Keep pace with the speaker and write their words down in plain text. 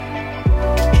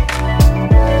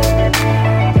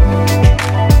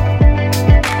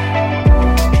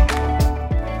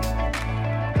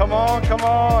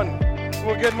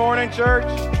morning, church.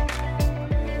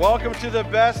 Welcome to the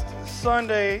best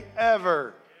Sunday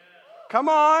ever. Come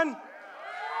on.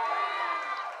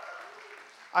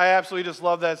 I absolutely just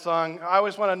love that song. I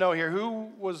always want to know here, who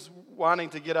was wanting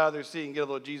to get out of their seat and get a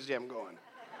little Jesus jam going?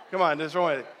 Come on,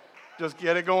 just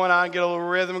get it going on, get a little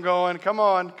rhythm going. Come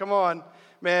on.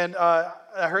 Man, I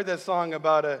heard that song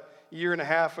about a year and a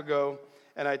half ago,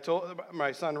 and I told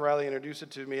my son Riley introduced it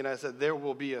to me, and I said, there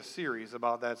will be a series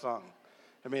about that song.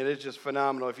 I mean, it's just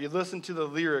phenomenal. If you listen to the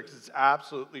lyrics, it's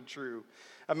absolutely true.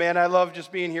 Man, I love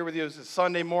just being here with you. It's a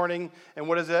Sunday morning, and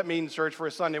what does that mean, church, for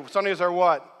a Sunday? Sundays are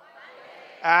what?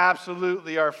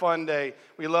 Absolutely our fun day.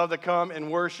 We love to come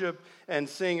and worship and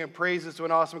sing and praises to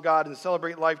an awesome God and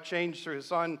celebrate life change through His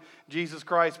Son, Jesus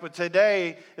Christ. But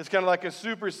today is kind of like a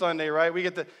super Sunday, right? We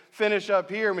get to finish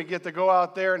up here and we get to go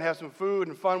out there and have some food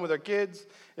and fun with our kids.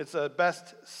 It's the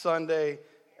best Sunday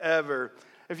ever.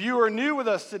 If you are new with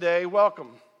us today,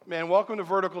 welcome. Man, welcome to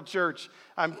Vertical Church.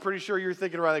 I'm pretty sure you're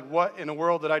thinking around like, what in the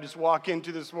world did I just walk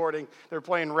into this morning? They're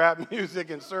playing rap music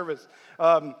in service.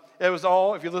 It was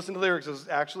all, if you listen to lyrics, it was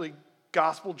actually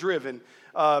gospel-driven.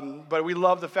 But we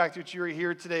love the fact that you're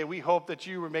here today. We hope that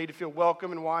you were made to feel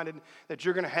welcome and wanted, that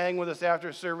you're going to hang with us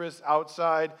after service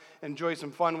outside, enjoy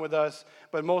some fun with us.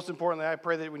 But most importantly, I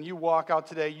pray that when you walk out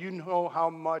today, you know how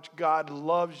much God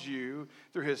loves you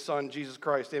through His Son, Jesus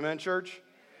Christ. Amen, church?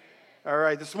 All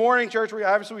right, this morning, church,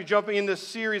 we're jumping in this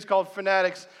series called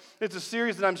Fanatics. It's a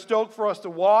series that I'm stoked for us to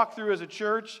walk through as a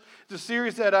church. It's a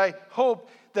series that I hope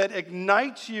that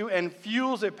ignites you and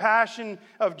fuels a passion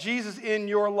of Jesus in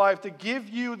your life to give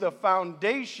you the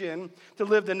foundation to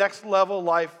live the next level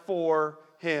life for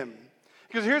Him.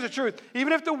 Because here's the truth.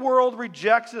 Even if the world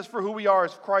rejects us for who we are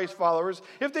as Christ followers,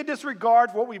 if they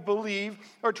disregard what we believe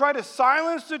or try to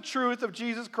silence the truth of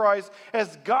Jesus Christ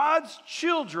as God's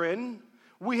children,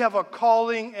 we have a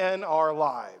calling in our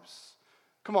lives.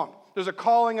 Come on. There's a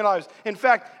calling in our lives. In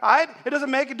fact, it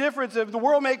doesn't make a difference if the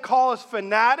world may call us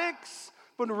fanatics,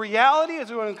 but the reality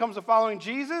is when it comes to following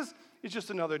Jesus, it's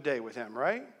just another day with Him,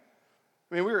 right?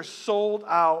 I mean, we are sold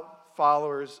out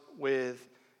followers with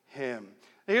Him.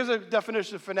 Here's a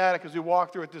definition of fanatic as we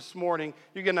walk through it this morning.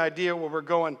 You get an idea where we're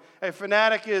going. A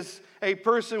fanatic is a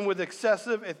person with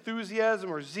excessive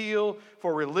enthusiasm or zeal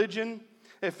for religion.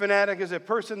 A fanatic is a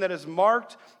person that is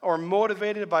marked or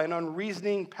motivated by an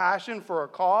unreasoning passion for a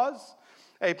cause.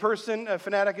 A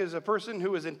fanatic is a person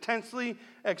who is intensely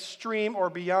extreme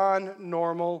or beyond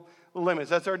normal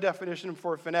limits. That's our definition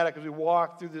for a fanatic as we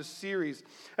walk through this series.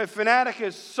 A fanatic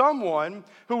is someone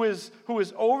who is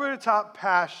over the top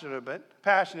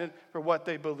passionate for what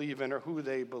they believe in or who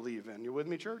they believe in. You with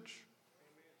me, church?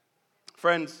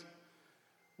 Friends,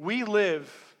 we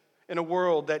live in a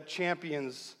world that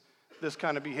champions this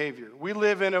kind of behavior. We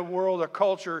live in a world, a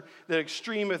culture that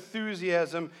extreme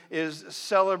enthusiasm is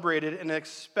celebrated and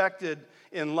expected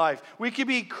in life. We can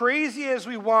be crazy as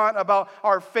we want about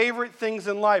our favorite things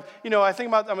in life. You know, I'm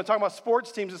going to talk about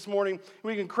sports teams this morning.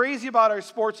 We can crazy about our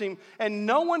sports team, and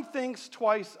no one thinks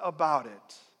twice about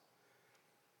it.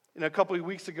 And a couple of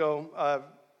weeks ago,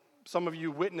 some of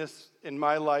you witnessed in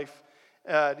my life,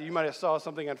 you might have saw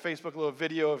something on Facebook, a little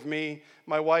video of me.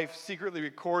 My wife secretly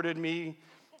recorded me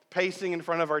pacing in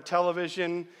front of our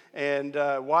television and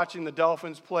watching the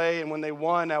Dolphins play. And when they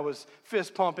won, I was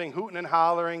fist pumping, hooting and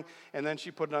hollering. And then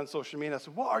she put it on social media. I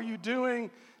said, "What are you doing?"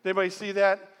 Did anybody see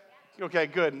that? Okay,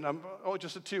 good.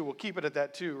 Just a 2. We'll keep it at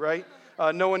that 2, right?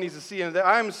 No one needs to see it.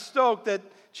 I'm stoked that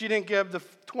she didn't give the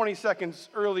 20 seconds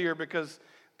earlier because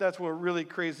that's what really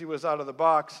crazy was out of the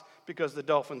box because the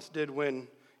Dolphins did win.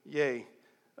 Yay.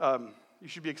 You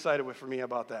should be excited for me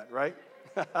about that, right?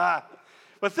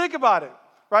 But think about it.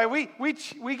 Right,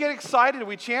 we get excited.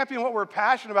 We champion what we're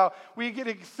passionate about. We get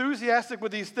enthusiastic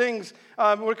with these things.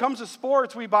 When it comes to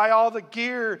sports, we buy all the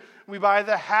gear. We buy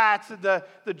the hats,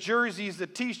 the jerseys, the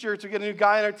T-shirts. We get a new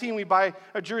guy on our team. We buy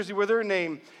a jersey with their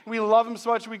name. We love them so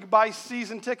much we buy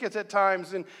season tickets at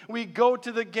times. And we go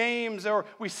to the games or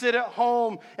we sit at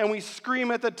home and we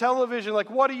scream at the television like,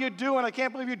 "What are you doing? I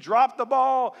can't believe you dropped the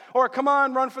ball." Or, "Come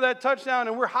on, run for that touchdown."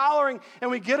 And we're hollering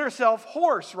and we get ourselves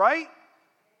hoarse, right?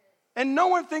 And no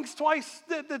one thinks twice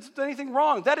that there's anything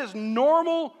wrong. That is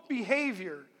normal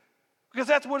behavior because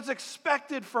that's what is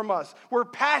expected from us. We're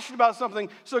passionate about something,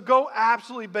 so go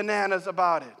absolutely bananas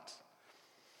about it.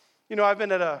 You know,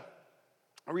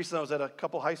 recently I was at a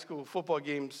couple high school football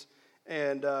games,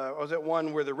 and I was at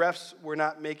one where the refs were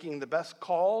not making the best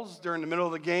calls during the middle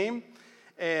of the game,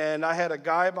 and I had a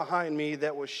guy behind me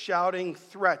that was shouting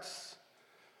threats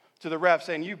to the ref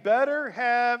saying, "You better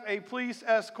have a police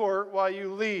escort while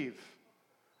you leave."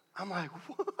 I'm like,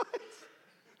 what?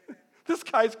 This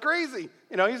guy's crazy.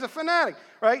 He's a fanatic,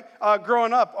 right?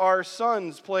 Growing up, our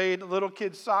sons played little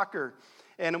kids soccer.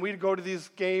 And we'd go to these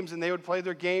games, and they would play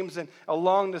their games, and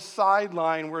along the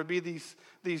sideline would be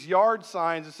these yard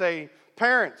signs that say,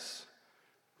 "Parents,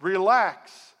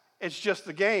 relax, it's just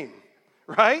a game,"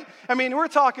 right? I mean, we're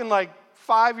talking like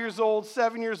 5 years old,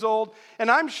 7 years old, and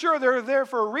I'm sure they're there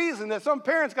for a reason, that some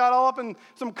parents got all up in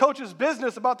some coach's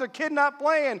business about their kid not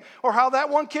playing, or how that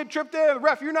one kid tripped in, the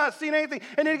ref, you're not seeing anything,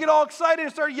 and they get all excited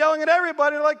and start yelling at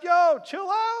everybody, like, "Yo,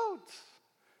 chill out.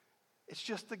 It's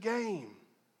just a game."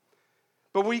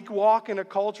 But we walk in a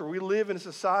culture, we live in a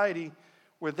society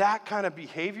where that kind of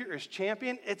behavior is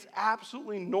championed. It's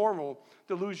absolutely normal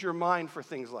to lose your mind for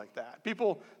things like that.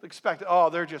 People expect,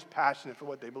 they're just passionate for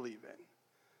what they believe in.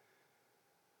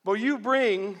 But you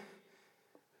bring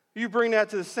that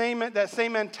to that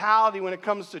same mentality when it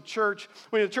comes to church.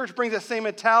 When the church brings that same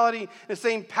mentality, the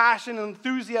same passion and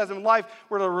enthusiasm in life,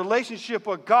 where the relationship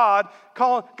with God's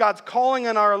calling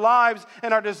in our lives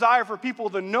and our desire for people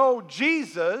to know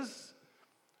Jesus,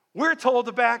 we're told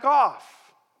to back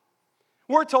off.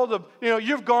 We're told to,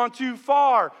 you've gone too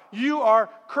far. You are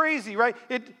crazy, right?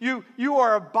 You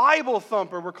are a Bible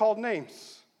thumper. We're called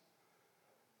names.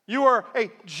 You are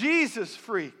a Jesus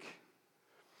freak.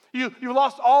 You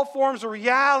lost all forms of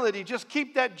reality. Just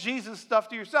keep that Jesus stuff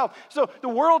to yourself. So the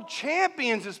world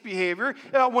champions this behavior.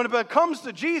 When it comes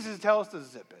to Jesus, tell us to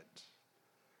zip it.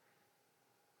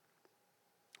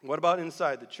 What about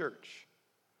inside the church?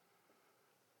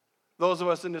 Those of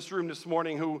us in this room this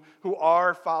morning who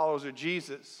are followers of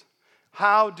Jesus,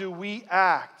 how do we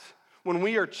act when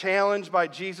we are challenged by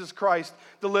Jesus Christ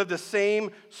to live the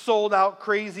same sold-out,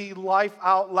 crazy life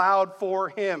out loud for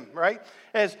Him, right?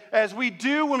 As we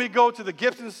do when we go to the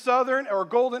Gibson Southern or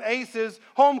Golden Aces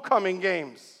homecoming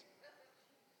games.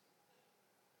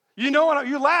 You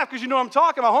laugh because you know what I'm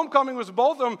talking about. Homecoming was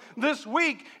both of them this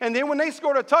week. And then when they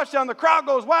scored a touchdown, the crowd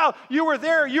goes, "Wow, you were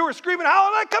there. You were screaming,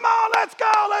 like, come on, let's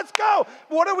go, let's go."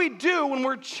 What do we do when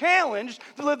we're challenged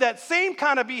to live that same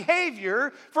kind of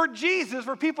behavior for Jesus,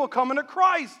 for people coming to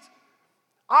Christ?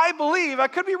 I believe, I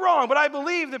could be wrong, but I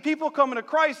believe that people coming to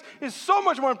Christ is so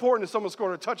much more important than someone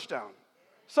scoring a touchdown.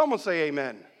 Someone say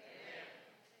amen.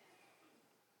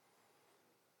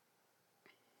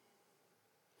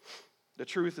 The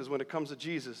truth is, when it comes to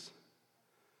Jesus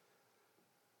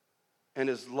and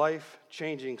His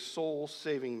life-changing,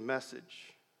 soul-saving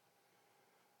message,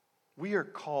 we are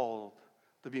called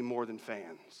to be more than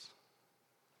fans.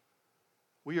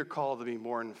 We are called to be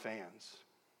more than fans.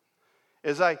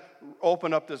 As I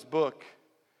open up this book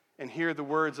and hear the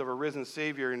words of a risen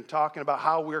Savior and talking about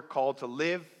how we're called to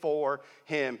live for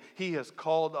Him, He has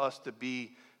called us to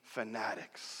be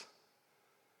fanatics.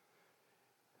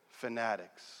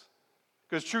 Fanatics.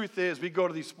 Because truth is, we go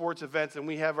to these sports events and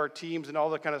we have our teams and all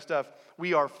that kind of stuff.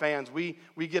 We are fans. We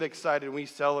get excited and we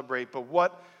celebrate. But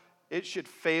what it should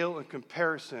fail in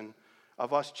comparison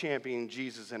of us championing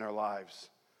Jesus in our lives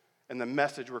and the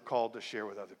message we're called to share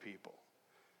with other people.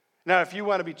 Now, if you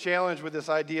want to be challenged with this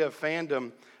idea of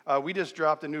fandom, we just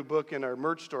dropped a new book in our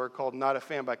merch store called Not a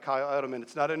Fan by Kyle Edelman.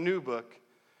 It's not a new book,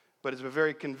 but it's a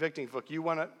very convicting book. If you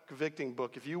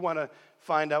want to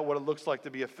find out what it looks like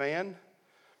to be a fan,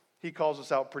 he calls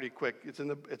us out pretty quick. It's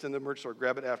in the merch store.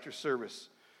 Grab it after service.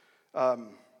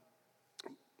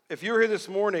 If you're here this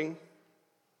morning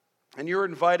and you're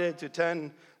invited to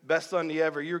attend Best Sunday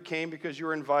Ever, you came because you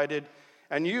were invited,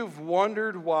 and you've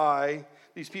wondered why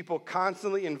these people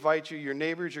constantly invite you, your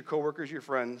neighbors, your coworkers, your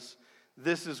friends.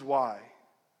 This is why.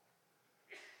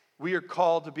 We are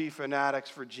called to be fanatics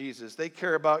for Jesus. They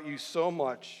care about you so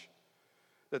much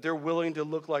that they're willing to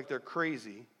look like they're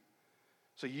crazy.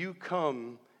 So you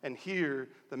come and hear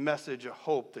the message of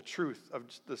hope, the truth of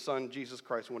the Son, Jesus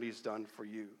Christ, and what He's done for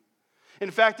you. In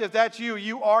fact, if that's you,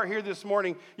 you are here this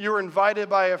morning. You were invited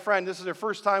by a friend. This is their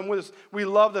first time with us. We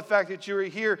love the fact that you're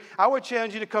here. I would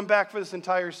challenge you to come back for this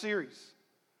entire series.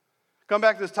 Come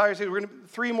back to this entire series. We're going to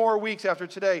 3 more weeks after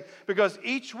today, because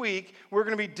each week we're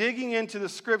going to be digging into the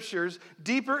Scriptures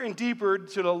deeper and deeper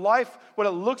to the life, what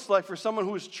it looks like for someone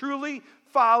who is truly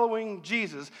following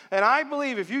Jesus. And I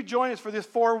believe if you join us for this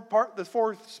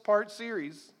 4-part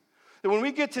series, that when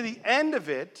we get to the end of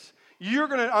it, you're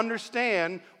going to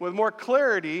understand with more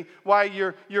clarity why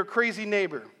your crazy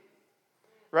neighbor,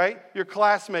 right? Your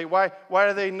classmate, why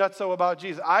are they nutso about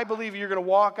Jesus? I believe you're going to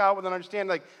walk out with an understanding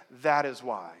like, that is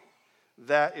why.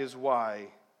 That is why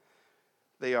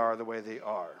they are the way they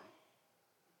are.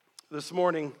 This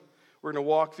morning, we're going to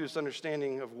walk through this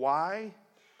understanding of why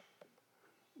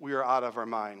we are out of our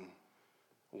mind.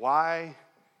 Why,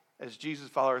 as Jesus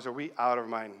followers, are we out of our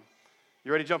mind?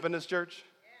 You ready to jump in this, church?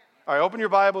 All right, open your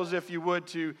Bibles, if you would,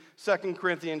 to 2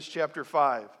 Corinthians chapter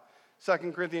 5.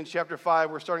 2 Corinthians chapter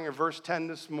 5, we're starting at verse 10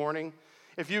 this morning.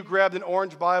 If you grabbed an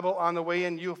orange Bible on the way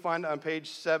in, you'll find it on page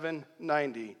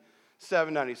 790.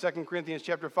 790. 2 Corinthians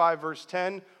chapter 5, verse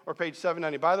 10, or page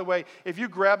 790. By the way, if you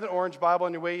grabbed an orange Bible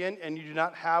on your way in and you do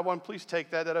not have one, please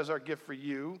take that. That is our gift for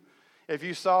you. If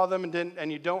you saw them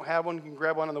and you don't have one, you can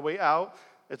grab one on the way out.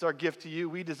 It's our gift to you.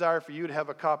 We desire for you to have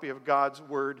a copy of God's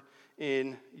Word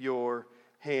in your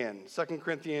hand. 2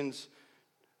 Corinthians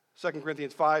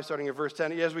 5, starting at verse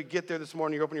 10. As we get there this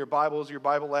morning, you open your Bibles, your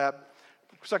Bible app.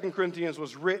 2 Corinthians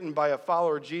was written by a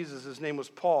follower of Jesus. His name was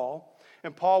Paul.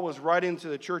 And Paul was writing to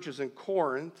the churches in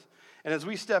Corinth. And as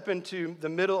we step into the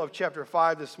middle of chapter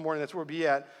 5 this morning, that's where we'll be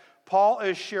at, Paul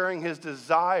is sharing his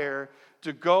desire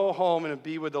to go home and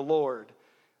be with the Lord.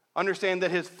 Understand that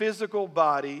his physical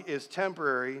body is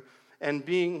temporary, and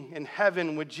being in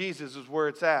heaven with Jesus is where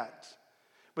it's at.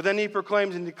 But then he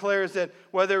proclaims and declares that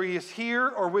whether he is here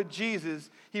or with Jesus,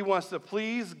 he wants to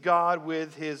please God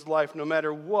with his life, no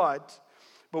matter what.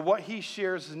 But what he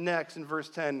shares next in verse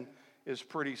 10 is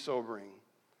pretty sobering.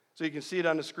 So you can see it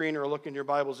on the screen or look in your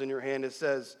Bibles in your hand. It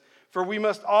says, "For we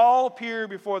must all appear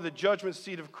before the judgment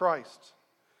seat of Christ,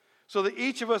 so that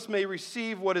each of us may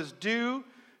receive what is due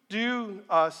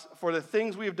us for the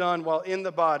things we have done while in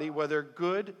the body, whether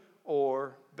good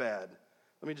or bad."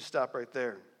 Let me just stop right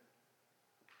there.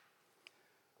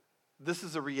 This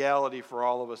is a reality for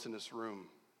all of us in this room,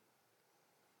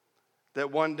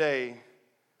 that one day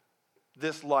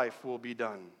this life will be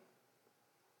done.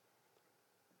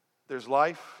 There's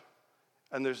life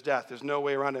and there's death. There's no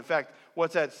way around it. In fact,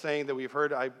 what's that saying that we've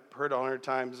heard? I've heard 100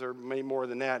 times or maybe more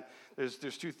than that. There's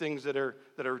two things that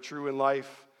are true in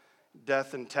life: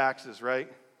 death and taxes,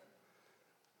 right?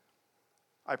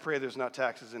 I pray there's not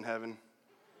taxes in heaven.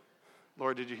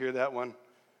 Lord, did you hear that one?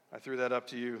 I threw that up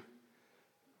to you.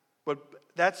 But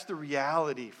that's the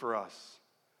reality for us.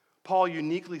 Paul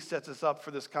uniquely sets us up for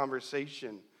this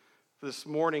conversation this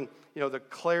morning, the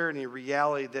clarity and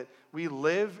reality that we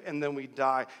live and then we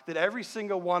die. That every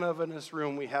single one of us in this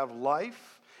room, we have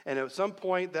life, and at some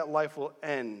point that life will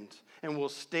end. And we'll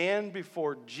stand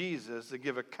before Jesus to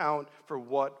give account for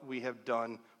what we have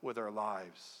done with our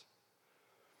lives.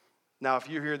 Now, if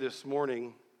you're here this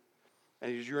morning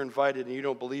and you're invited and you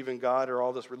don't believe in God or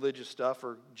all this religious stuff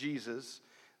or Jesus,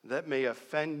 that may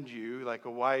offend you. Like,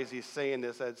 why is he saying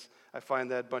this? I find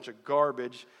that a bunch of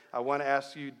garbage. I want to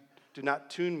ask you, do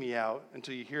not tune me out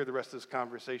until you hear the rest of this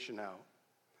conversation out.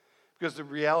 Because the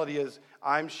reality is,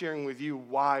 I'm sharing with you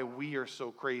why we are so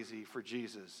crazy for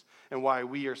Jesus and why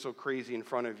we are so crazy in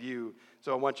front of you.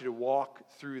 So I want you to walk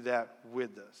through that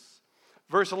with us.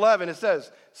 Verse 11, it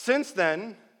says, "Since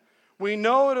then, we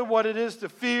know what it is to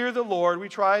fear the Lord. We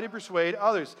try to persuade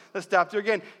others." Let's stop there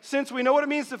again. Since we know what it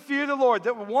means to fear the Lord,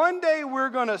 that one day we're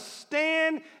going to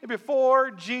stand before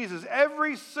Jesus,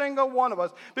 every single one of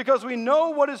us, because we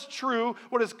know what is true,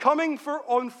 what is coming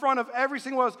in front of every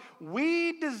single one of us.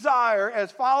 We desire,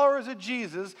 as followers of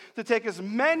Jesus, to take as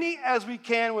many as we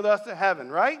can with us to heaven,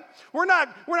 right? We're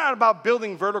not about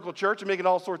building vertical church and making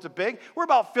all sorts of big. We're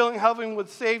about filling heaven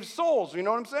with saved souls. You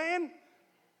know what I'm saying?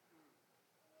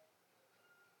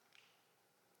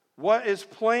 What is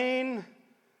plain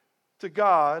to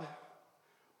God,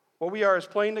 what we are is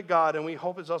plain to God, and we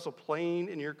hope it's also plain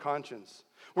in your conscience.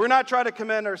 We're not trying to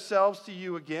commend ourselves to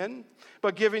you again,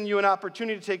 but giving you an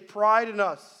opportunity to take pride in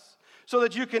us, so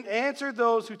that you can answer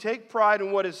those who take pride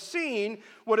in what is seen,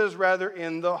 what is rather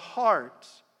in the heart.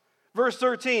 Verse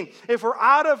 13, "If we're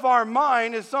out of our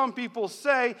mind, as some people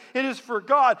say, it is for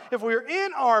God. If we're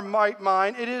in our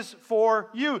mind, it is for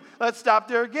you." Let's stop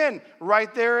there again.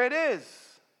 Right there it is.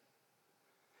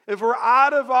 If we're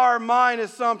out of our mind,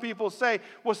 as some people say,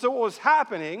 so what was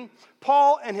happening,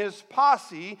 Paul and his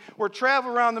posse were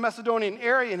traveling around the Macedonian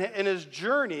area in his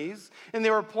journeys, and they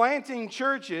were planting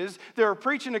churches, they were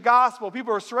preaching the gospel,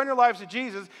 people were surrendering their lives to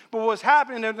Jesus, but what was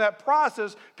happening in that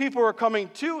process, people were coming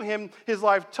to him, his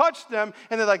life touched them,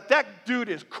 and they're like, that dude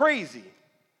is crazy.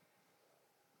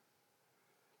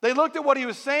 They looked at what he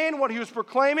was saying, what he was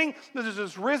proclaiming, this is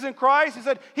this risen Christ, he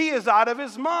said, he is out of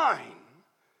his mind.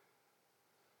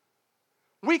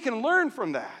 We can learn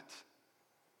from that.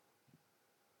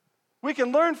 We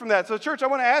can learn from that. So, church, I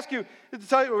want to ask you, to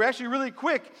tell you, actually really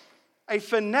quick, a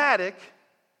fanatic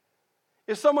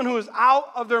is someone who is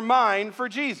out of their mind for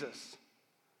Jesus.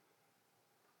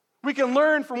 We can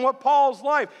learn from what Paul's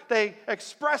life. They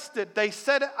expressed it. They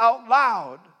said it out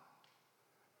loud.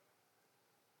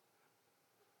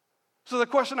 So the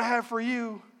question I have for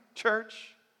you,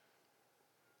 church,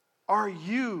 are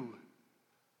you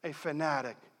a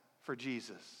fanatic for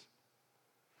Jesus?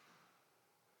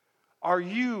 Are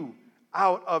you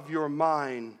out of your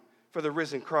mind for the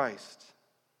risen Christ?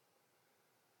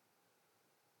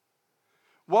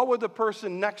 What would the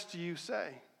person next to you say?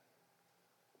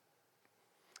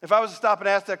 If I was to stop and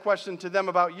ask that question to them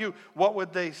about you, what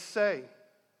would they say?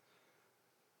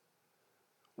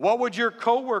 What would your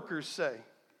coworkers say?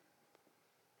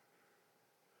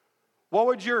 What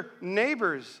would your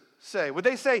neighbors say? Would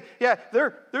they say, yeah,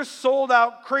 they're sold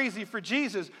out crazy for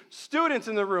Jesus? Students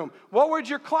in the room, what would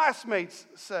your classmates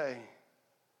say?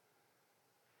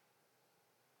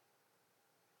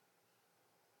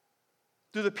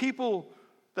 Do the people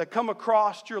that come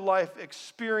across your life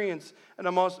experience an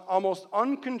almost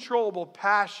uncontrollable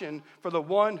passion for the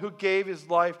one who gave his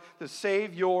life to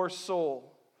save your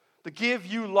soul, to give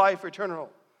you life eternal?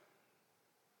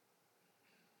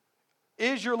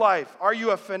 Is your life, are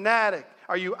you a fanatic?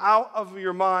 Are you out of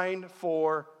your mind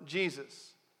for Jesus?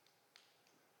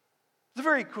 It's a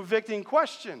very convicting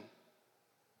question.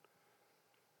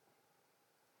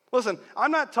 Listen,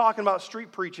 I'm not talking about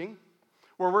street preaching,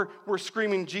 where we're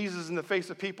screaming Jesus in the face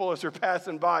of people as they're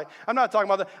passing by. I'm not talking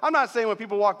about that. I'm not saying when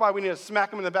people walk by, we need to smack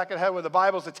them in the back of the head with the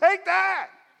Bible and say, take that.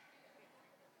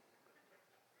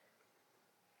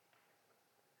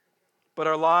 But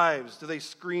our lives, do they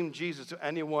scream Jesus to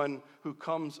anyone who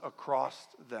comes across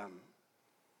them?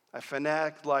 A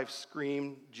fanatic life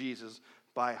screams Jesus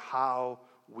by how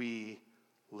we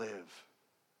live.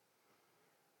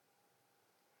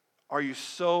 Are you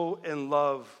so in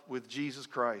love with Jesus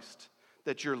Christ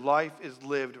that your life is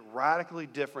lived radically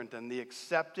different than the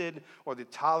accepted or the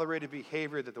tolerated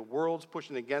behavior that the world's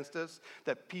pushing against us,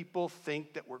 that people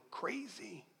think that we're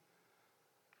crazy?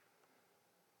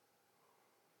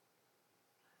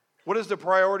 What is the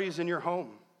priorities in your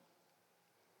home?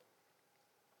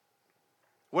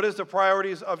 What is the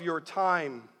priorities of your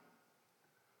time?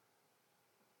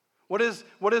 What is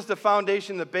the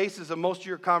foundation, the basis of most of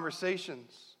your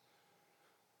conversations?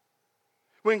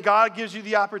 When God gives you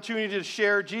the opportunity to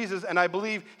share Jesus, and I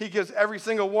believe he gives every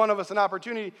single one of us an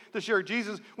opportunity to share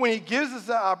Jesus, when he gives us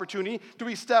that opportunity, do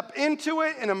we step into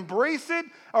it and embrace it,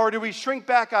 or do we shrink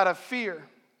back out of fear?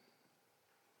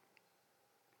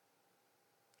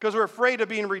 Because we're afraid of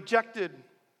being rejected.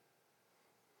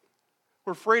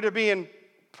 We're afraid of being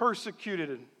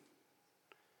persecuted.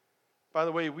 By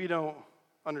the way, we don't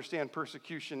understand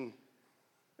persecution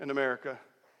in America.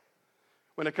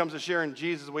 When it comes to sharing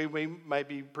Jesus, the way we might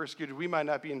be persecuted, we might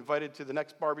not be invited to the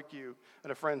next barbecue at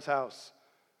a friend's house.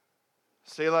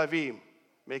 C'est la vie.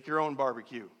 Make your own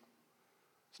barbecue.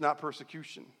 It's not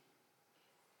persecution.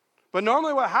 But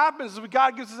normally what happens is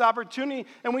God gives us opportunity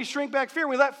and we shrink back fear.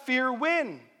 We let fear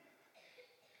win.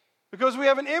 Because we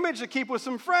have an image to keep with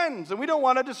some friends and we don't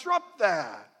want to disrupt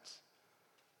that.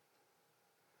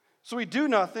 So we do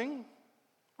nothing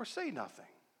or say nothing.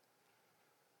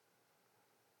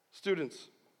 Students,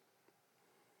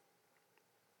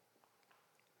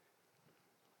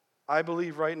 I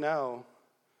believe right now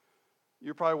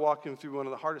you're probably walking through one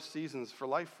of the hardest seasons for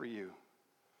life for you,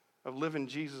 of living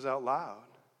Jesus out loud.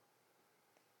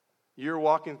 You're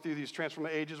walking through these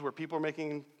transformative ages where people are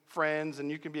making friends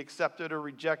and you can be accepted or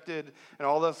rejected and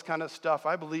all this kind of stuff.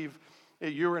 I believe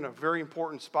that you're in a very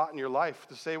important spot in your life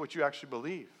to say what you actually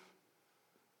believe.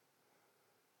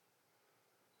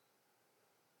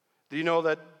 Do you know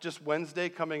that just Wednesday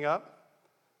coming up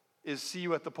is See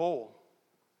You at the Pole?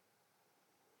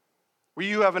 Where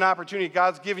you have an opportunity,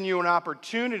 God's given you an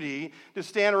opportunity to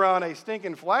stand around a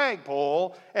stinking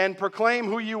flagpole and proclaim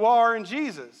who you are in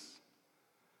Jesus.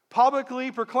 Publicly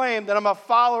proclaim that I'm a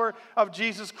follower of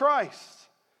Jesus Christ.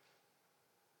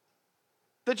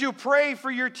 That you pray for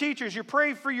your teachers, you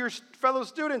pray for your fellow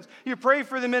students, you pray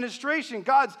for the administration.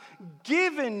 God's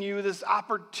given you this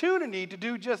opportunity to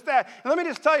do just that. And let me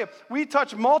just tell you, we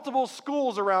touch multiple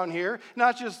schools around here,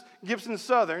 not just Gibson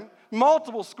Southern,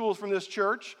 multiple schools from this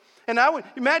church. And I would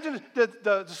imagine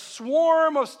the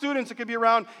swarm of students that could be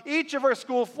around each of our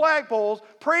school flagpoles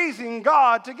praising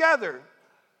God together.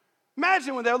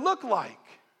 Imagine what that would look like.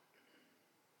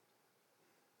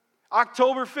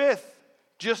 October 5th.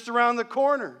 Just around the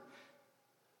corner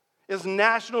is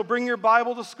National Bring Your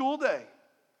Bible to School Day.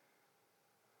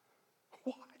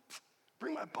 What?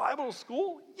 Bring my Bible to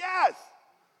school? Yes.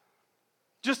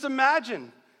 Just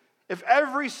imagine if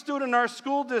every student in our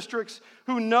school districts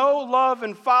who know, love,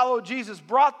 and follow Jesus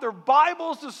brought their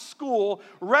Bibles to school,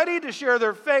 ready to share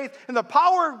their faith and the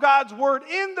power of God's word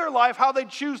in their life, how they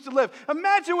choose to live.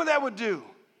 Imagine what that would do.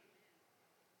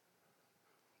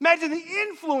 Imagine the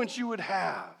influence you would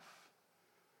have.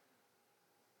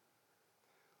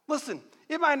 Listen,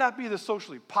 it might not be the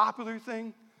socially popular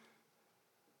thing.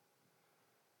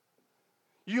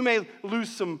 You may lose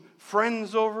some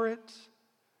friends over it.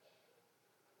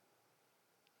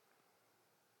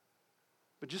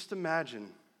 But just imagine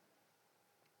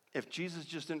if Jesus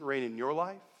just didn't reign in your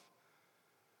life,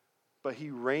 but he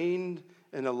reigned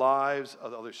in the lives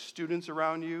of the other students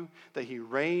around you, that he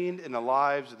reigned in the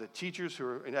lives of the teachers who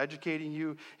are educating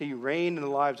you, he reigned in the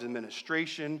lives of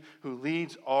administration who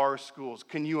leads our schools.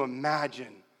 Can you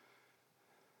imagine?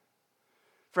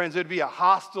 Friends, it would be a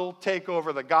hostile takeover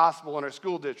of the gospel in our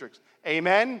school districts.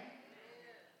 Amen?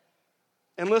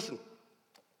 And listen,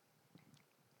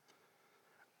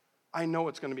 I know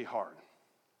it's going to be hard.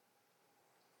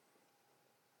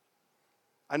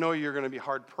 I know you're going to be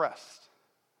hard-pressed,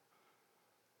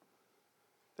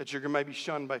 that you're going to be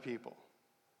shunned by people.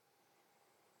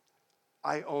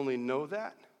 I only know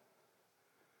that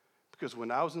because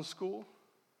when I was in school,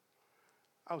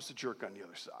 I was the jerk on the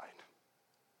other side.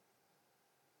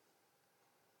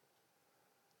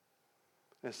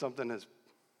 And it's something that's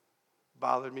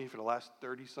bothered me for the last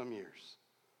 30-some years.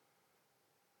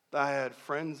 I had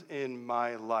friends in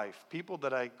my life, people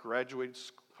that I graduated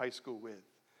high school with.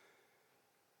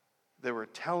 They were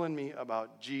telling me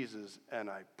about Jesus, and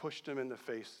I pushed them in the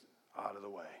face out of the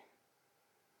way.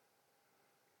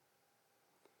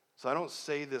 So I don't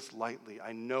say this lightly.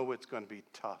 I know it's going to be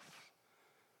tough.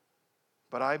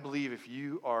 But I believe if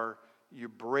you're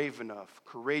brave enough,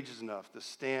 courageous enough to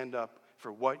stand up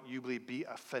for what you believe, be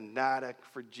a fanatic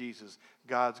for Jesus,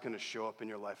 God's going to show up in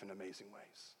your life in amazing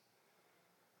ways.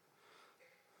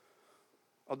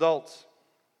 Adults,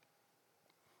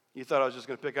 you thought I was just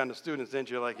going to pick on the students, didn't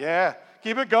you? You're like, yeah,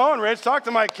 keep it going, Rich. Talk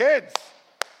to my kids.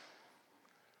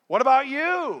 What about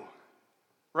you?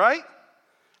 Right?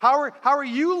 How are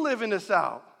you living this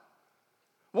out?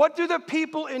 What do the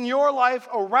people in your life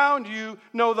around you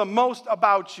know the most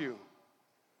about you?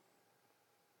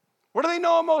 What do they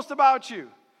know most about you?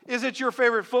 Is it your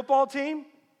favorite football team?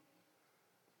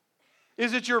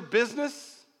 Is it your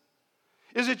business?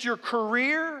 Is it your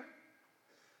career?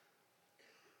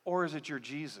 Or is it your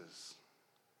Jesus?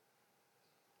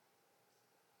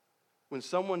 When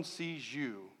someone sees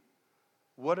you,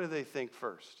 what do they think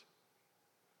first?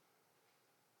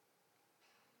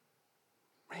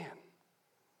 Man,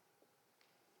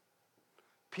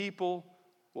 people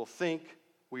will think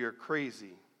we are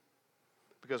crazy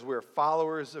because we're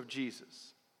followers of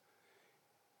Jesus.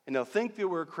 And they'll think that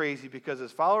we're crazy because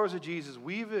as followers of Jesus,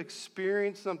 we've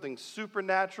experienced something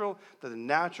supernatural that the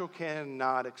natural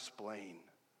cannot explain.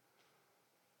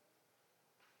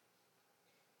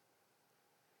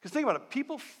 Because think about it,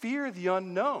 people fear the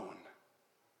unknown.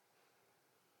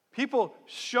 People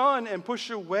shun and push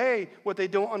away what they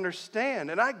don't understand,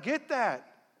 and I get that.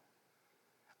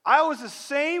 I was the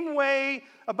same way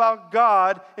about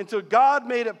God until God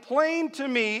made it plain to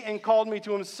me and called me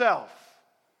to himself.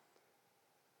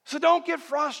 So don't get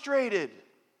frustrated.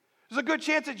 There's a good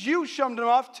chance that you shunned him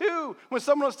off too when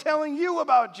someone was telling you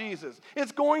about Jesus.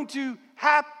 It's going to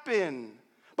happen.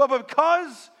 But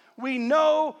because we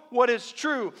know what is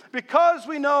true, because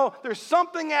we know there's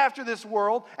something after this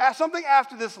world, something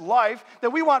after this life,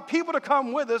 that we want people to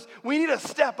come with us, we need to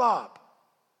step up.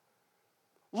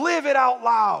 Live it out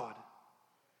loud.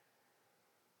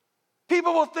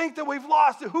 People will think that we've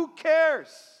lost it. Who cares?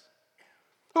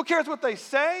 Who cares what they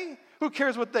say? Who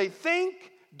cares what they think?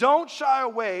 Don't shy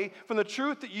away from the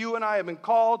truth that you and I have been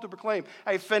called to proclaim.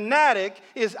 A fanatic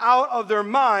is out of their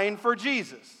mind for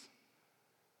Jesus.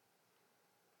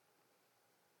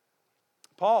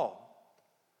 Paul,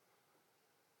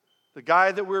 the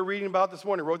guy that we're reading about this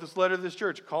morning, wrote this letter to this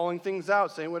church, calling things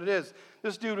out, saying what it is.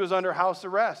 This dude was under house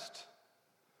arrest.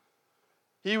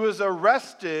 He was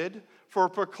arrested for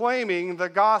proclaiming the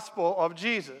gospel of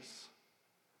Jesus.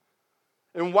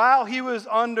 And while he was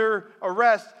under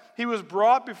arrest, he was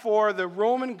brought before the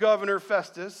Roman governor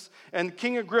Festus, and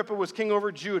King Agrippa was king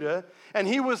over Judah, and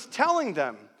he was telling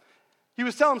them,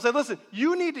 said, listen,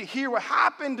 you need to hear what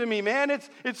happened to me, man.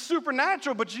 It's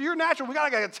supernatural, but you're natural.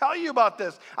 I gotta tell you about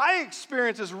this. I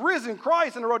experienced this risen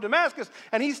Christ on the road to Damascus,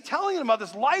 and he's telling them about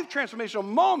this life transformational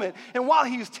moment. And while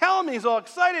he's telling me, he's all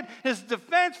excited, his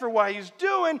defense for what he's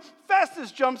doing,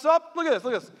 Festus jumps up. Look at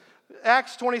this.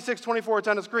 Acts 26:24, it's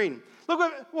on the screen. Look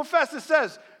what Festus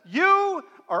says. You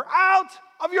are out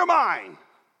of your mind.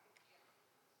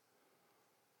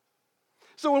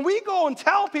 So when we go and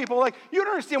tell people, like, you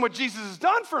don't understand what Jesus has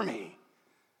done for me,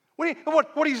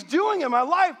 what he's doing in my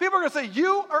life, people are going to say,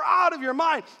 you are out of your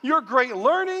mind. Your great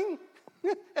learning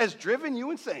has driven you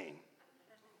insane.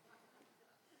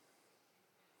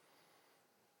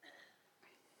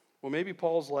 Well, maybe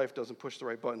Paul's life doesn't push the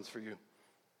right buttons for you.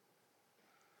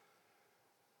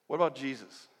 What about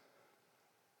Jesus?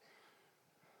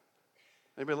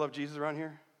 Anybody love Jesus around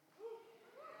here?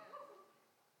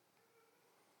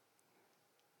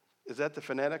 Is that the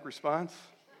fanatic response?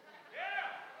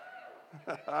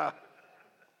 Yeah.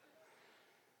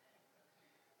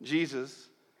 Jesus,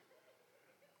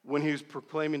 when he was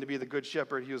proclaiming to be the good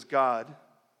shepherd, he was God.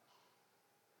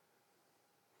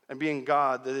 And being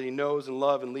God, that he knows and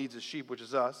loves and leads his sheep, which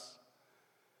is us.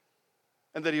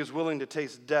 And that he was willing to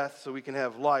taste death so we can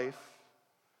have life.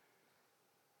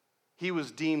 He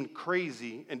was deemed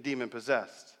crazy and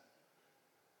demon-possessed.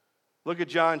 Look at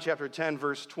John chapter 10,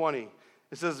 verse 20.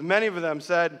 It says, many of them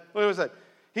said, look what it said,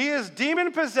 he is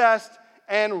demon-possessed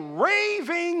and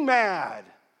raving mad.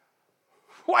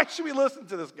 Why should we listen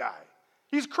to this guy?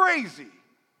 He's crazy.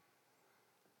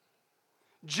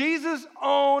 Jesus'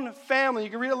 own family. You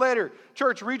can read it later.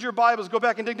 Church, read your Bibles. Go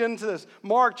back and dig into this.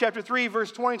 Mark chapter 3,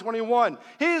 verse 20, 21.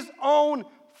 His own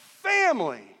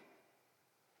family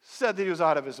said that he was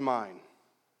out of his mind.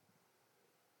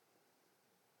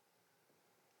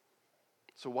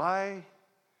 So why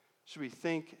should we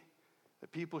think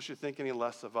that people should think any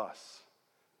less of us?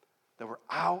 That we're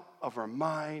out of our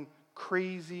mind,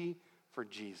 crazy for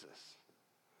Jesus.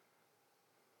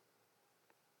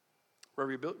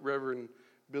 Reverend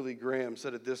Billy Graham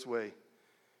said it this way: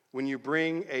 when you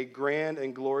bring a grand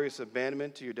and glorious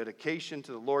abandonment to your dedication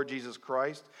to the Lord Jesus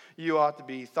Christ, you ought to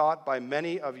be thought by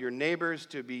many of your neighbors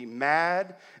to be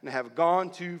mad and have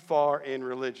gone too far in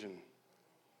religion.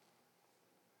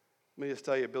 Let me just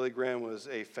tell you, Billy Graham was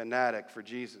a fanatic for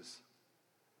Jesus.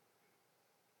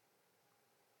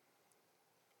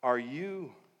 Are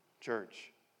you,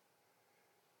 church,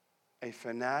 a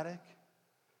fanatic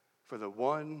for the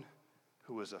one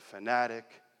who was a fanatic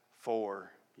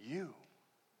for you?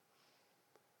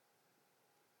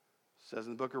 It says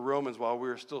in the book of Romans, while we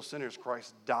were still sinners,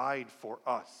 Christ died for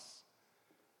us.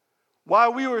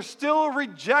 While we were still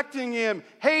rejecting him,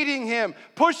 hating him,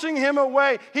 pushing him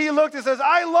away, he looked and says,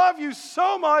 I love you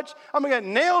so much, I'm going to get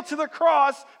nailed to the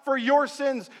cross for your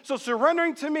sins. So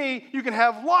surrendering to me, you can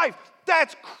have life.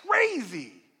 That's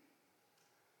crazy.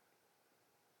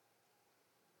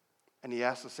 And he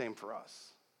asked the same for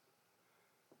us.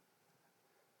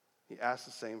 He asked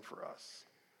the same for us.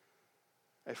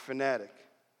 A fanatic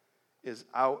is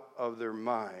out of their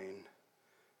mind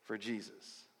for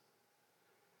Jesus.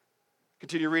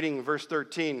 Continue reading verse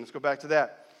 13. Let's go back to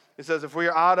that. It says, if we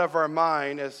are out of our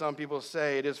mind, as some people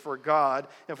say, it is for God.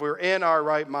 If we're in our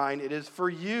right mind, it is for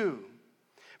you.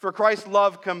 For Christ's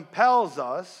love compels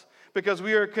us, because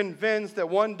we are convinced that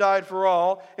one died for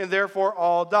all, and therefore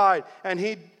all died. And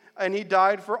he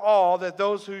died for all, that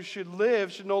those who should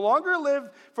live should no longer live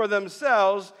for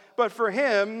themselves, but for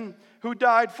him who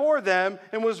died for them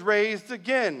and was raised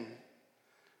again.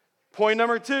 Point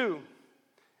number 2,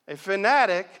 a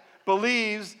fanatic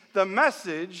believes the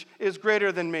message is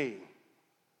greater than me.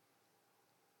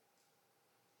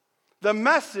 The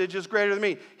message is greater than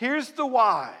me. Here's the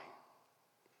why.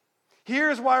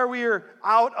 Here's why we are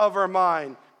out of our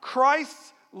mind.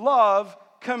 Christ's love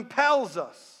compels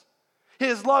us.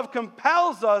 His love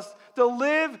compels us to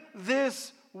live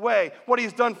this way. What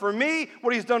he's done for me,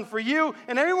 what he's done for you,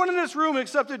 and everyone in this room who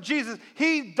accepted Jesus,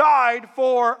 he died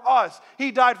for us.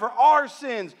 He died for our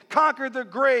sins, conquered the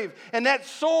grave, and that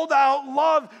sold out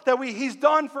love that he's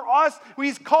done for us,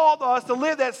 he's called us to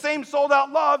live that same sold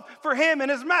out love for him and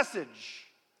his message.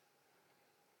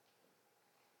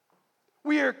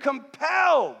 We are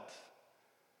compelled.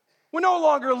 We're no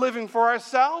longer living for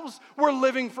ourselves, we're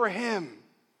living for him.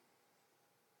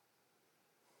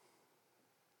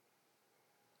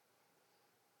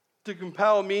 To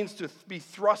compel means to be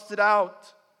thrusted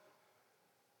out,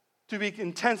 to be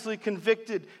intensely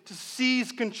convicted, to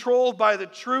seize control by the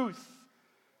truth.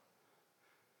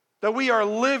 That we are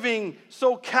living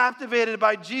so captivated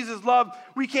by Jesus' love,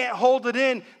 we can't hold it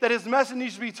in, that his message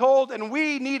needs to be told, and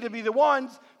we need to be the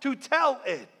ones to tell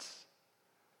it.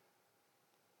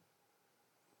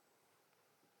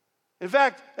 In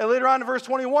fact, later on in verse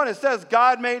 21, it says,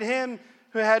 God made him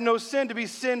who had no sin to be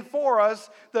sin for us,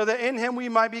 so that in him we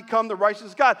might become the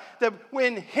righteous of God. That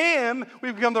in him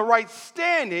we become the right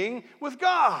standing with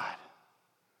God.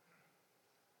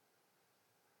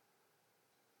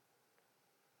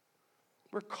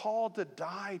 We're called to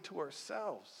die to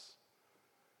ourselves.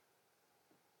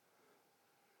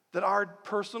 That our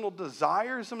personal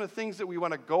desires, some of the things that we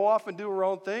want to go off and do our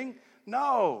own thing,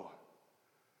 no.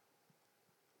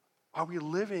 Are we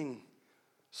living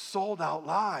sold out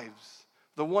lives?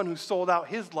 The one who sold out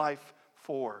his life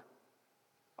for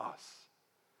us.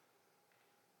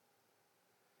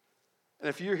 And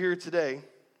if you're here today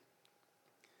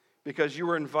because you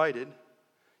were invited,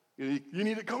 you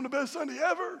need to come to best Sunday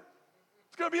ever.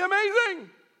 It's going to be amazing.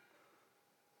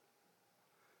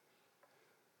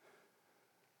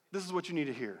 This is what you need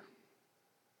to hear.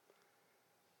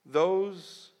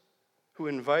 Those who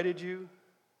invited you,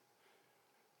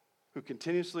 who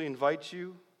continuously invite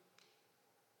you,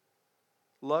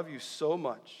 love you so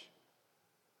much.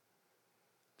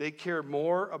 They care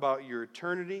more about your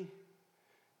eternity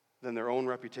than their own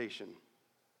reputation.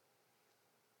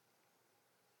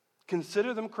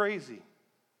 Consider them crazy.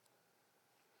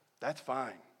 That's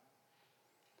fine.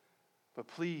 But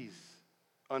please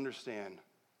understand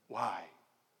why.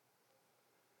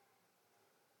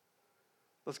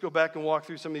 Let's go back and walk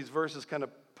through some of these verses, kind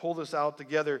of pull this out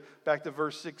together. Back to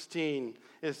verse 16.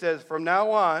 It says, From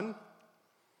now on,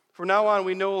 we regard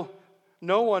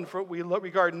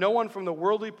no one from the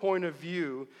worldly point of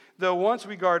view. Though once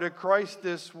we regarded Christ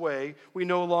this way, we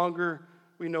do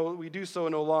so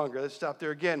no longer. Let's stop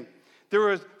there again.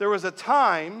 There was a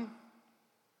time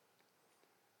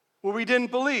where we didn't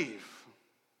believe.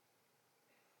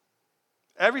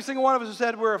 Every single one of us who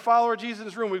said we're a follower of Jesus in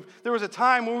this room, there was a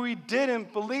time where we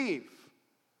didn't believe.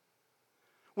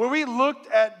 Where we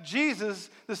looked at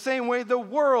Jesus the same way the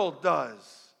world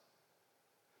does.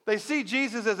 They see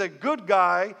Jesus as a good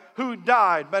guy who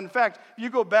died. But in fact, if you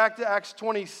go back to Acts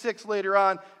 26 later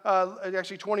on,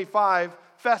 actually 25,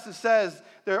 Festus says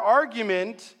their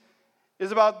argument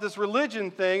is about this religion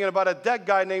thing and about a dead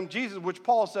guy named Jesus, which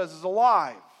Paul says is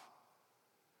alive.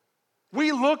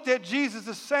 We looked at Jesus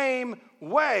the same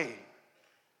way.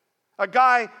 A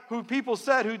guy who people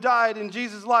said who died in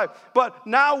Jesus' life. But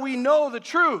now we know the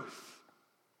truth.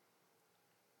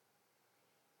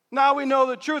 Now we know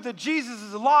the truth that Jesus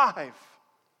is alive.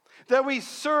 That we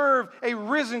serve a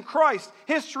risen Christ.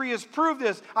 History has proved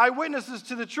this. Eyewitnesses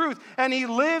to the truth. And he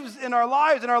lives in our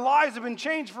lives, and our lives have been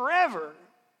changed forever.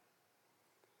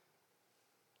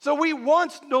 So we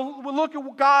once look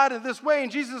at God in this way,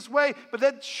 in Jesus' way, but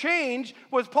that change,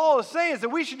 what Paul is saying, is that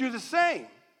we should do the same.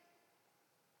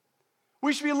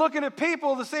 We should be looking at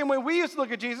people the same way we used to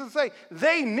look at Jesus and say,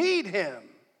 they need him.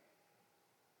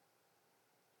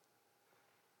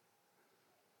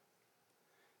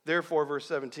 Therefore, verse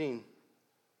 17,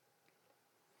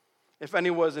 if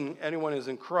anyone is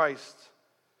in Christ,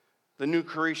 the new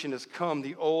creation has come,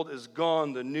 the old is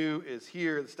gone, the new is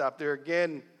here. Let's stop there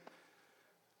again.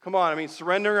 Come on,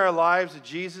 surrendering our lives to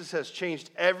Jesus has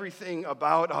changed everything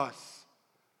about us.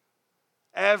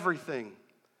 Everything.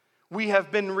 We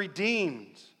have been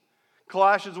redeemed.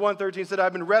 Colossians 1:13 said,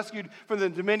 I've been rescued from the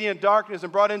dominion of darkness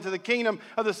and brought into the kingdom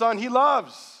of the Son he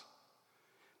loves.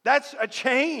 That's a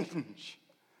change.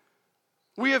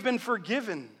 We have been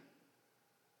forgiven.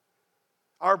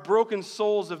 Our broken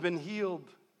souls have been healed.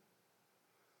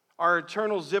 Our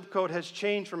eternal zip code has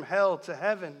changed from hell to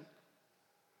heaven.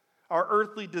 Our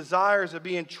earthly desires are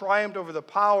being triumphed over the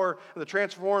power of the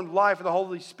transformed life of the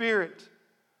Holy Spirit.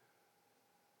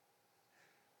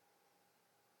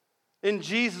 In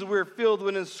Jesus, we're filled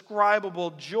with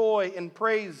indescribable joy and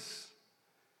praise.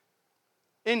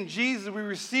 In Jesus, we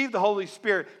receive the Holy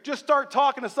Spirit. Just start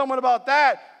talking to someone about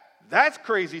that. That's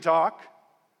crazy talk.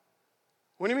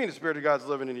 What do you mean the Spirit of God's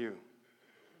living in you?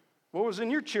 What was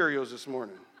in your Cheerios this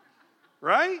morning?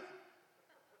 Right?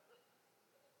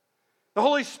 The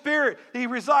Holy Spirit, he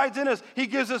resides in us. He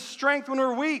gives us strength when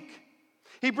we're weak.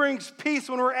 He brings peace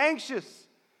when we're anxious.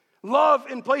 Love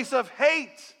in place of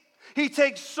hate. He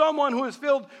takes someone who is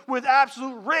filled with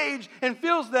absolute rage and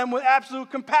fills them with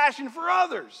absolute compassion for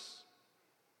others.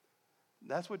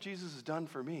 That's what Jesus has done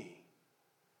for me.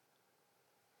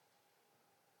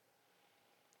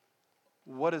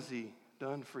 What has he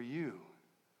done for you?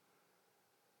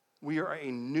 We are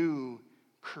a new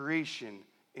creation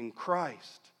in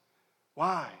Christ.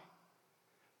 Why?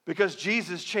 Because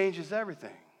Jesus changes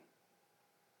everything.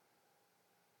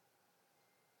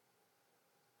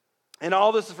 And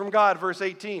all this is from God, verse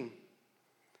 18,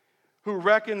 who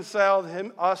reconciled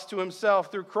us to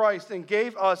himself through Christ and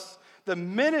gave us the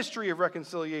ministry of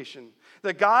reconciliation.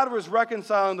 That God was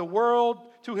reconciling the world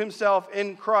to himself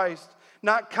in Christ,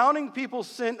 not counting people's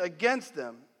sin against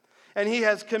them. And he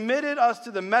has committed us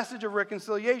to the message of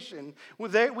reconciliation.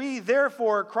 We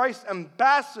therefore, Christ's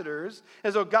ambassadors,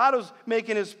 as though God was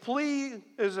making his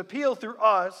appeal through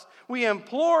us, we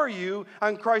implore you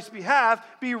on Christ's behalf,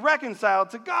 be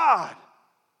reconciled to God.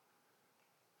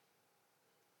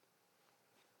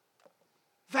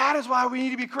 That is why we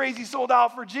need to be crazy sold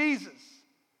out for Jesus.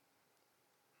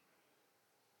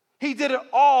 He did it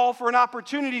all for an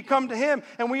opportunity to come to him,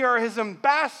 and we are his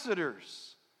ambassadors.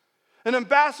 An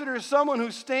ambassador is someone who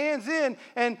stands in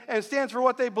and stands for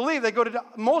what they believe.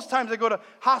 Most times they go to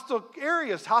hostile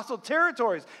areas, hostile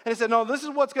territories. And they say, no, this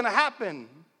is what's going to happen.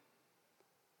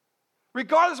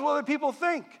 Regardless of what other people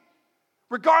think.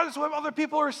 Regardless of what other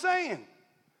people are saying.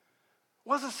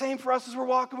 Well, it's the same for us as we're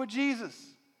walking with Jesus.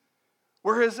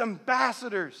 We're his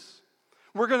ambassadors.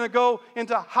 We're going to go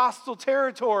into hostile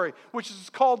territory, which is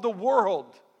called the world,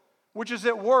 which is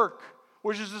at work,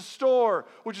 which is a store,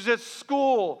 which is at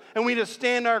school, and we need to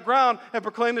stand our ground and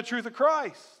proclaim the truth of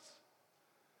Christ.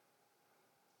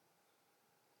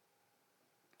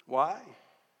 Why?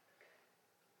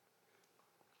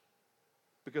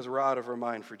 Because we're out of our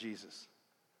mind for Jesus.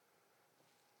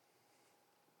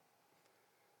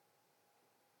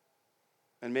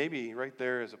 And maybe right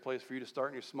there is a place for you to start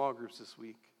in your small groups this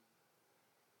week.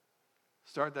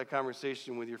 Start that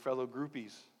conversation with your fellow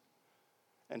groupies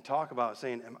and talk about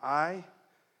saying, am I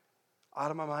out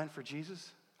of my mind for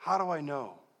Jesus? How do I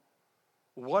know?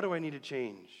 What do I need to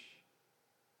change?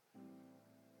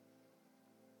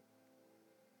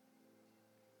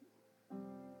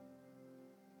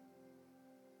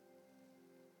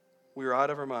 We are out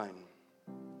of our mind.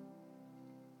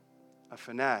 A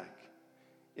fanatic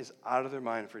is out of their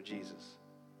mind for Jesus.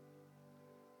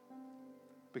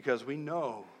 Because we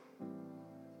know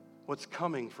what's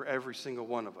coming for every single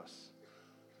one of us.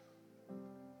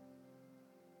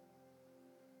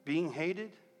 Being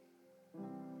hated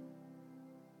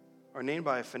or named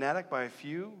by a fanatic by a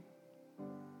few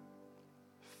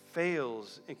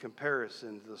fails in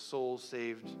comparison to the souls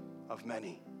saved of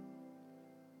many.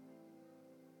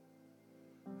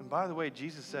 And by the way,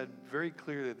 Jesus said very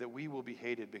clearly that we will be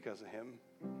hated because of him.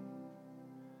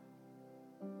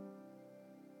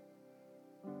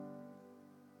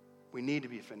 We need to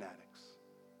be fanatics.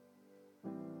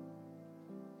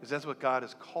 Because that's what God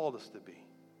has called us to be.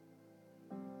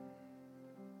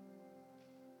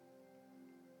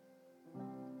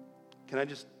 Can I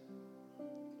just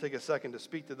take a second to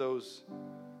speak to those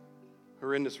who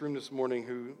are in this room this morning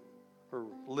who are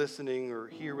listening or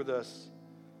here with us?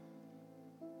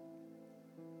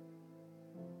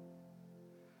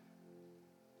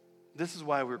 This is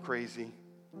why we're crazy.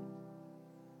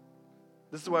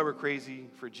 This is why we're crazy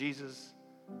for Jesus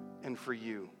and for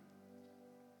you.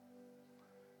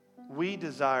 We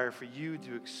desire for you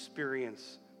to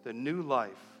experience the new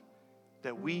life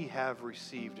that we have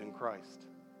received in Christ.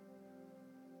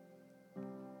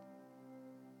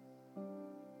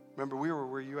 Remember, we were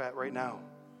where you're at right now.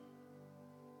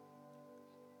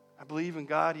 I believe in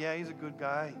God. Yeah, he's a good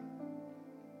guy.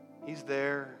 He's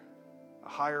there. A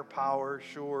higher power,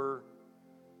 sure.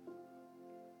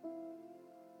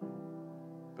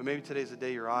 But maybe today's the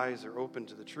day your eyes are open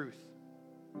to the truth.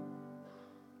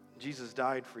 Jesus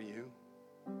died for you.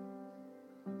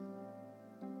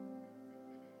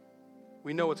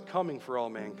 We know what's coming for all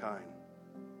mankind.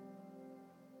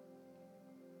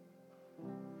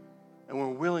 And we're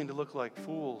willing to look like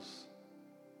fools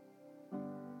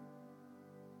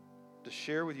to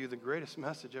share with you the greatest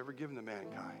message ever given to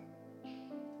mankind.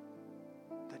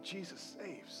 That Jesus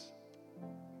saves.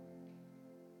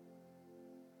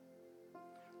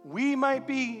 We might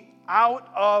be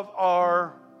out of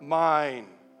our mind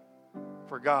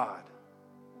for God,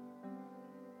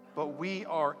 but we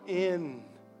are in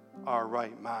our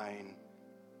right mind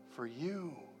for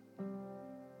you.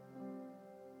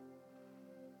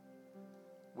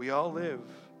 We all live,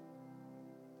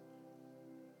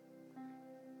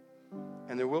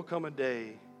 and there will come a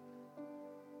day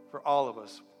for all of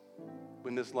us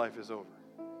when this life is over.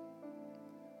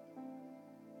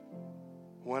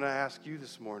 I want to ask you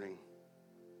this morning,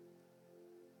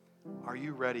 are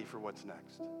you ready for what's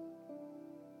next?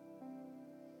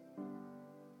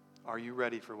 Are you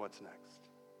ready for what's next?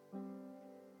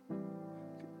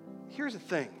 Here's the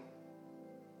thing.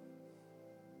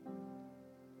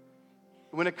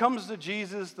 When it comes to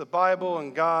Jesus, the Bible,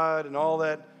 and God, and all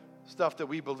that stuff that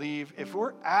we believe, if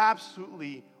we're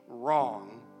absolutely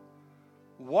wrong,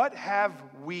 what have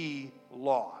we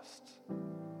lost?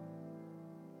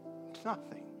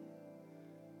 Nothing.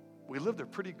 We lived a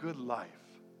pretty good life.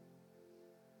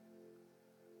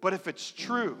 But if it's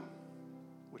true,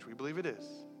 which we believe it is,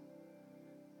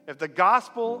 if the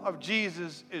gospel of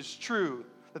Jesus is true,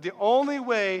 that the only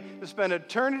way to spend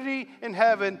eternity in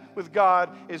heaven with God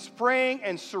is praying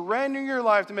and surrendering your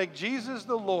life to make Jesus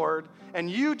the Lord,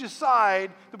 and you decide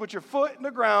to put your foot in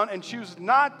the ground and choose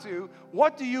not to,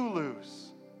 what do you lose?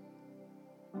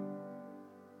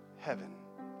 Heaven.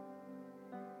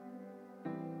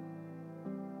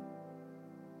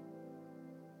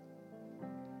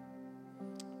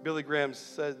 Billy Graham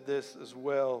said this as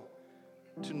well: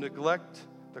 to neglect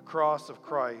the cross of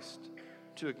Christ,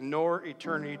 to ignore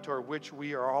eternity toward which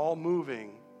we are all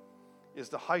moving, is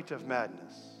the height of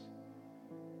madness.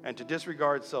 And to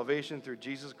disregard salvation through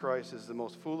Jesus Christ is the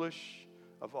most foolish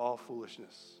of all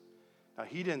foolishness. Now,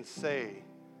 he didn't say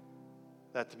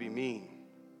that to be mean.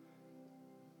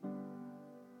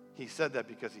 He said that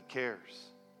because he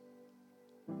cares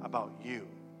about you,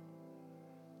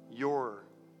 your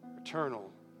eternal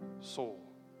soul.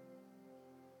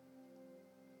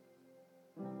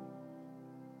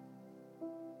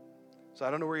 So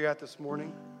I don't know where you're at this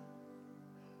morning.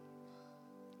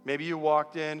 Maybe you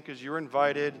walked in because you were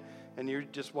invited and you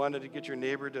just wanted to get your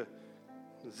neighbor to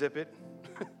zip it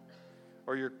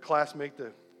or your classmate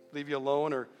to leave you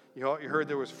alone, or you heard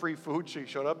there was free food, so you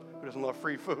showed up. Who doesn't love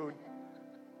free food?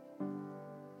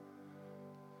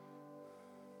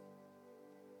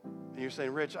 And you're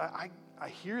saying, Rich, I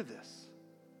hear this.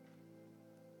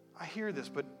 I hear this,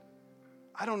 but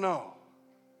I don't know.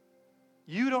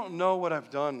 You don't know what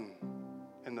I've done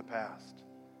in the past.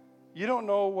 You don't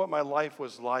know what my life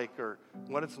was like or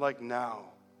what it's like now.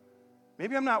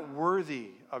 Maybe I'm not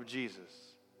worthy of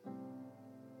Jesus.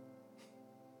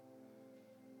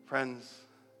 Friends,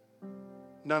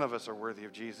 none of us are worthy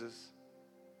of Jesus.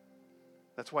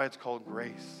 That's why it's called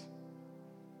grace.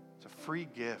 It's a free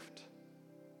gift.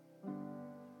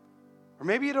 Or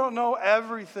maybe you don't know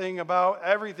everything about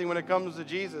everything when it comes to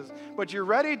Jesus, but you're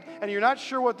ready and you're not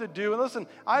sure what to do. And listen,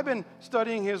 I've been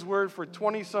studying his word for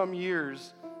 20-some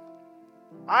years.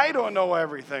 I don't know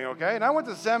everything, okay? And I went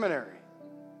to seminary.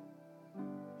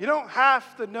 You don't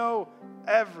have to know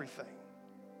everything.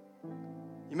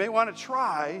 You may want to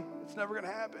try. It's never going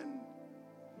to happen.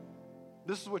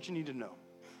 This is what you need to know.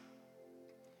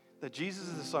 That Jesus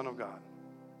is the Son of God.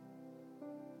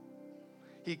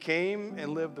 He came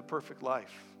and lived the perfect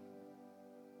life.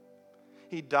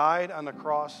 He died on the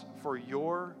cross for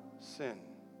your sin.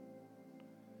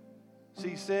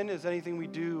 See, sin is anything we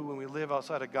do when we live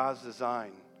outside of God's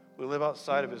design. We live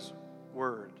outside of his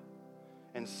word.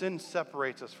 And sin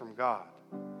separates us from God.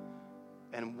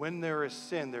 And when there is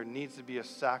sin, there needs to be a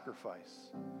sacrifice.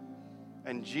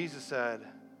 And Jesus said,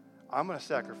 I'm going to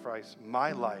sacrifice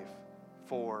my life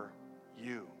for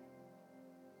you.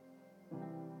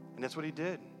 And that's what he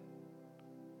did.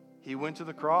 He went to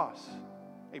the cross,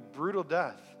 a brutal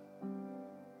death.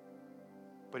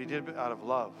 But he did it out of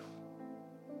love.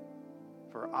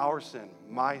 For our sin,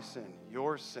 my sin,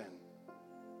 your sin.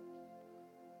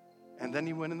 And then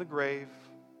he went in the grave.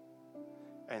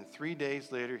 And 3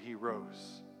 days later, he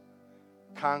rose,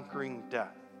 conquering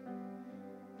death.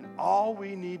 And all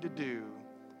we need to do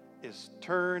is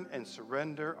turn and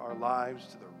surrender our lives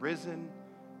to the risen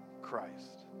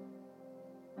Christ.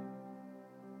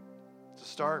 To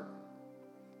start,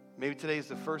 maybe today's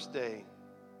the first day.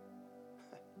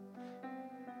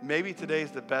 Maybe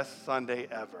today's the best Sunday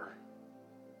ever.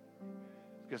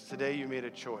 Because today you made a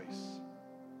choice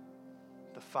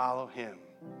to follow him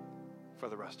for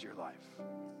the rest of your life.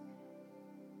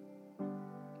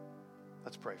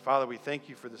 Let's pray. Father, we thank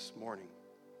you for this morning.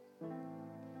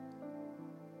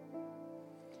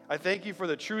 I thank you for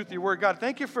the truth of your word. God,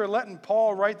 thank you for letting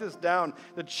Paul write this down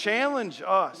to challenge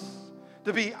us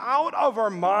to be out of our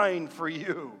mind for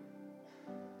you.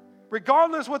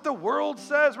 Regardless what the world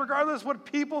says, regardless what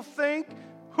people think,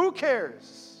 who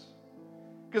cares?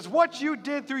 Because what you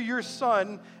did through your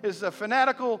son is a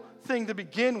fanatical thing to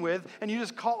begin with, and you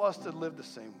just call us to live the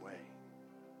same way.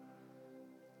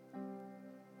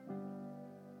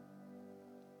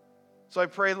 So I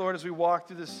pray, Lord, as we walk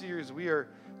through this series, we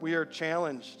are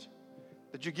challenged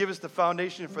that you give us the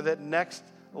foundation for that next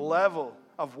level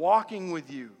of walking with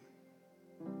you.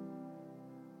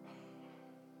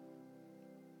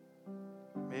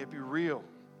 May it be real.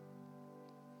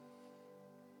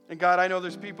 And God, I know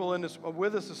there's people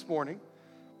with us this morning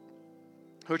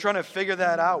who are trying to figure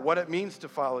that out, what it means to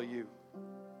follow you.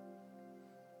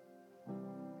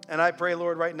 And I pray,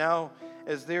 Lord, right now,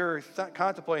 as they're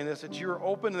contemplating this, that you are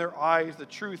opening their eyes, the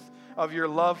truth of your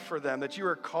love for them, that you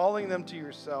are calling them to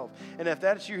yourself. And if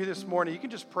that's you here this morning, you can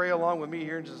just pray along with me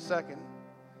here in just a second.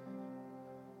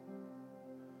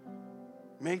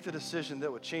 Make the decision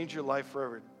that will change your life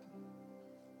forever.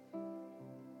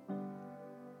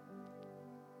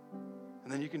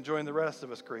 And then you can join the rest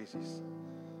of us crazies.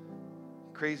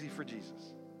 Crazy for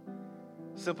Jesus.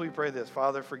 Simply pray this: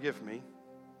 Father, forgive me.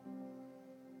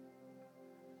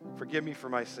 Forgive me for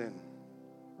my sin.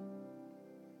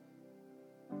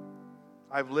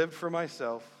 I've lived for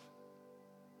myself,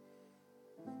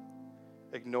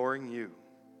 ignoring you.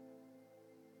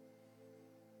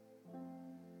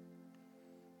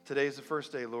 Today's the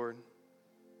first day, Lord.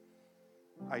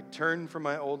 I turn from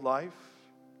my old life.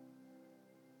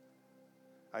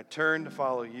 I turn to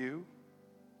follow you.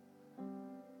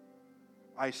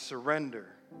 I surrender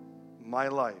my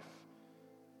life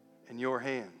in your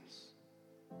hands.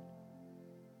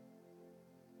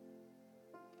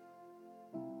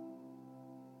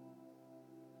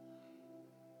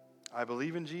 I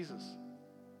believe in Jesus.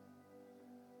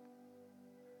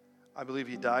 I believe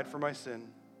he died for my sin.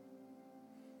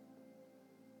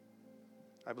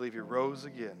 I believe he rose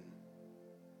again.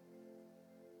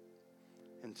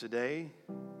 And today,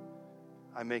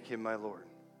 I make him my Lord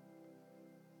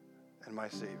and my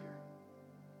Savior.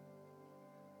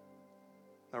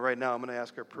 Now, right now, I'm going to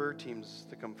ask our prayer teams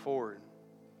to come forward.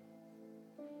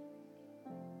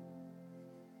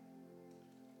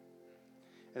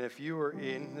 And if you are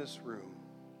in this room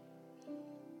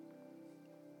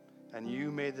and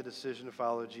you made the decision to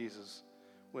follow Jesus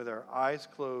with our eyes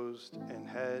closed and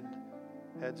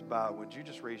heads bowed, would you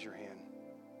just raise your hand?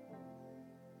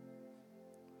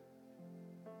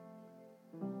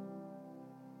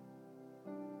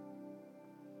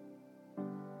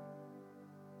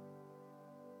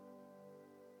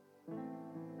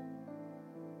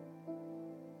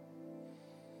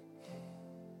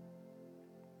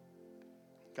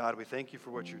 God, we thank you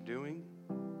for what you're doing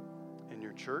in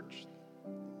your church.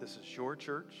 This is your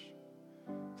church.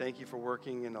 Thank you for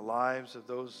working in the lives of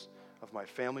those of my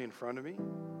family in front of me.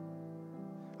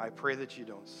 I pray that you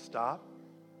don't stop.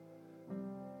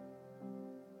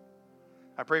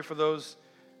 I pray for those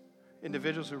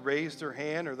individuals who raised their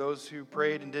hand or those who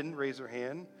prayed and didn't raise their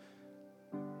hand,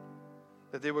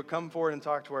 that they would come forward and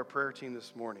talk to our prayer team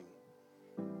this morning.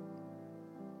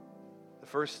 The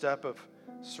first step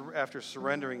after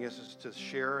surrendering is to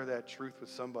share that truth with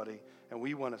somebody, and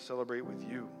we want to celebrate with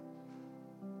you.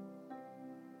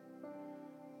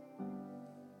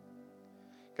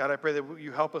 God, I pray that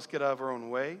you help us get out of our own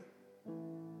way,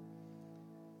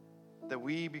 that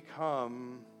we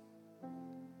become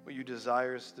what you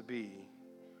desire us to be.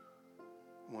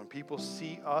 When people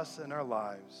see us in our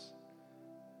lives,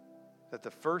 that the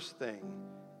first thing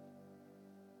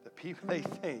that people they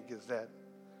think is that,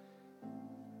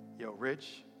 yo,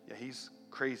 Rich, yeah, he's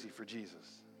crazy for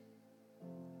Jesus.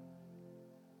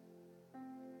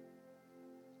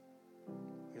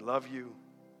 We love you.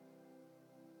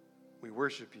 We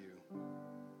worship you.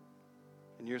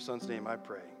 In your son's name I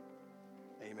pray.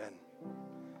 Amen.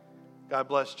 God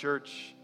bless, church.